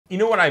You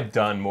know what I've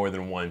done more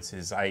than once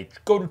is I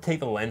go to take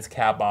the lens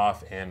cap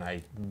off and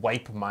I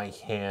wipe my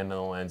hand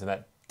on the lens, and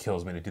that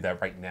kills me to do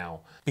that right now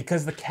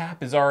because the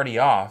cap is already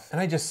off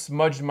and I just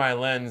smudged my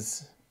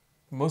lens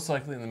most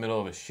likely in the middle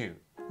of a shoot.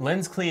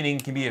 Lens cleaning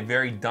can be a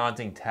very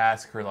daunting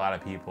task for a lot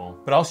of people,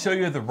 but I'll show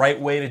you the right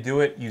way to do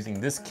it using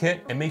this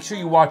kit, and make sure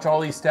you watch all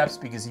these steps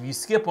because if you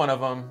skip one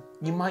of them,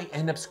 you might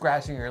end up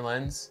scratching your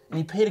lens, and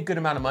you paid a good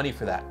amount of money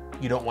for that.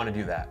 You don't want to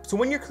do that. So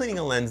when you're cleaning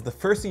a lens, the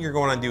first thing you're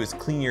going to do is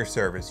clean your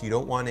surface. You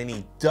don't want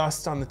any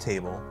dust on the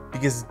table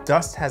because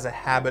dust has a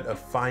habit of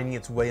finding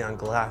its way on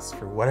glass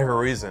for whatever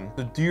reason.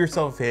 So do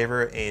yourself a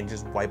favor and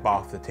just wipe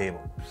off the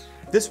table.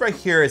 This right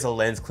here is a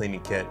lens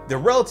cleaning kit. They're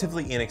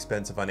relatively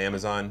inexpensive on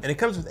Amazon, and it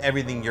comes with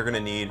everything you're gonna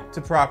need to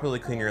properly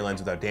clean your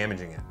lens without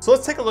damaging it. So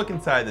let's take a look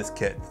inside this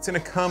kit. It's gonna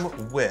come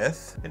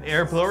with an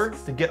air blower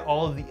to get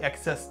all of the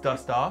excess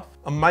dust off,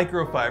 a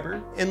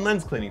microfiber, and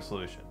lens cleaning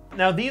solution.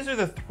 Now these are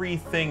the three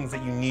things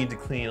that you need to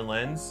clean a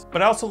lens,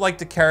 but I also like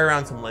to carry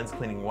around some lens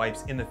cleaning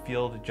wipes in the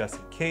field just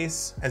in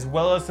case, as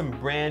well as some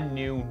brand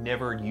new,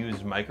 never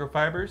used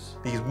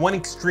microfibers. Because one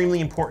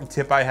extremely important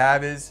tip I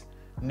have is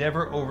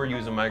never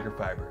overuse a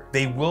microfiber.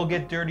 They will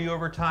get dirty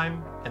over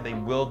time and they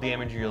will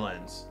damage your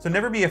lens. So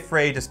never be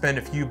afraid to spend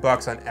a few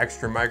bucks on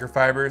extra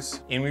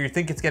microfibers. And when you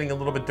think it's getting a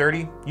little bit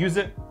dirty, use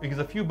it, because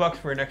a few bucks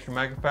for an extra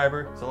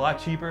microfiber is a lot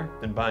cheaper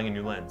than buying a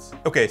new lens.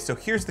 Okay, so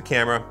here's the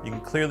camera. You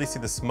can clearly see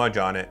the smudge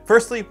on it.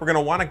 Firstly, we're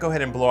gonna wanna go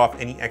ahead and blow off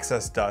any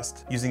excess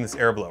dust using this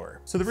air blower.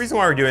 So the reason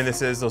why we're doing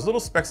this is those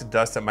little specks of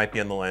dust that might be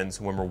on the lens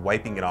when we're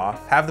wiping it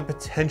off have the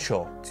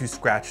potential to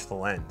scratch the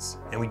lens.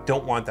 And we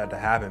don't want that to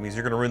happen because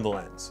you're gonna ruin the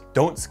lens.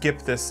 Don't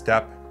skip this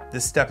step.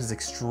 This step is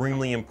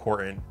extremely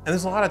important. And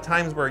there's a lot of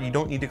times where you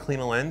don't need to clean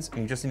a lens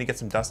and you just need to get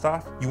some dust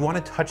off. You want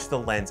to touch the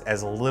lens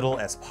as little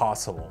as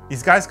possible.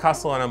 These guys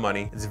cost a lot of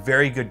money. It's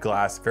very good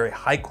glass, very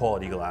high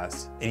quality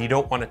glass, and you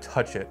don't want to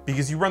touch it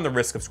because you run the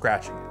risk of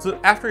scratching it. So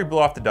after you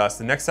blow off the dust,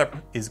 the next step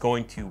is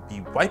going to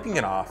be wiping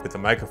it off with a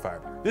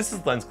microfiber. This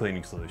is lens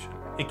cleaning solution.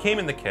 It came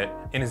in the kit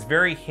and is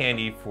very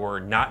handy for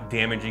not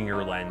damaging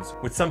your lens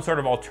with some sort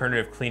of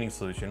alternative cleaning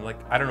solution. Like,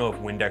 I don't know if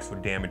Windex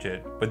would damage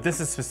it, but this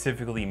is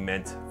specifically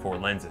meant for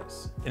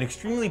lenses. An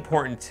extremely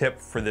important tip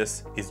for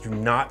this is do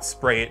not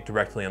spray it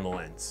directly on the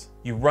lens.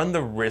 You run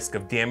the risk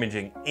of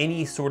damaging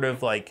any sort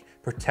of like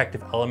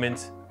protective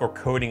element or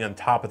coating on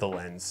top of the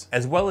lens,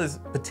 as well as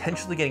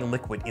potentially getting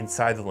liquid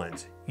inside the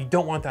lens. You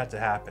don't want that to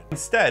happen.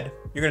 Instead,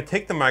 you're gonna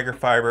take the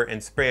microfiber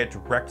and spray it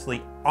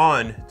directly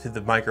on to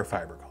the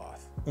microfiber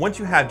cloth. Once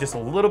you have just a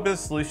little bit of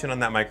solution on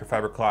that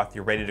microfiber cloth,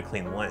 you're ready to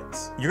clean the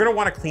lens. You're gonna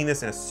wanna clean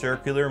this in a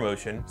circular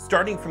motion,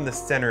 starting from the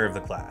center of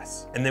the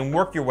glass, and then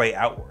work your way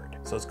outward.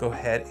 So let's go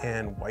ahead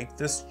and wipe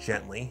this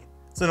gently.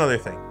 It's another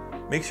thing.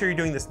 Make sure you're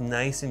doing this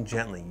nice and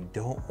gently. You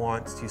don't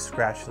want to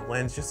scratch the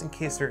lens just in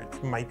case there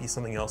might be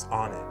something else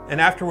on it.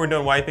 And after we're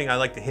done wiping, I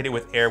like to hit it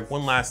with air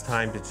one last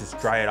time to just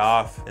dry it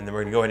off. And then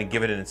we're gonna go ahead and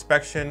give it an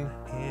inspection.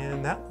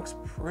 And that looks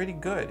pretty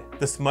good.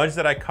 The smudge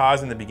that I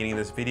caused in the beginning of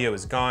this video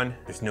is gone.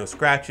 There's no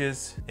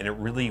scratches, and it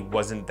really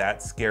wasn't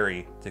that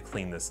scary to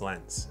clean this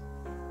lens.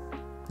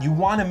 You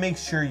wanna make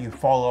sure you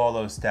follow all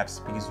those steps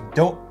because you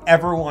don't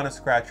ever wanna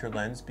scratch your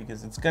lens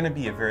because it's gonna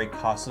be a very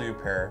costly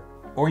repair,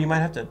 or you might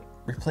have to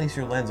replace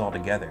your lens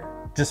altogether.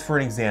 Just for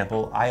an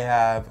example, I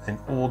have an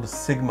old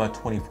Sigma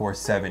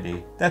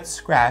 2470 that's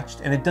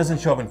scratched and it doesn't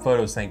show up in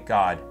photos, thank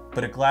God.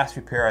 But a glass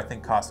repair I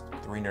think costs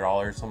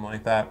 $300, something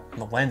like that.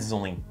 And the lens is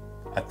only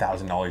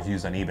 $1,000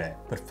 used on eBay.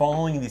 But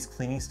following these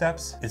cleaning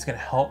steps is gonna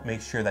help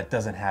make sure that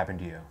doesn't happen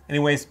to you.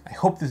 Anyways, I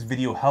hope this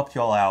video helped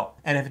you all out.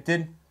 And if it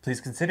did, please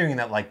consider hitting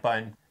that like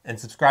button and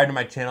subscribe to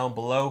my channel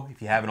below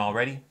if you haven't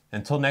already.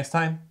 Until next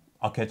time,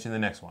 I'll catch you in the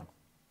next one.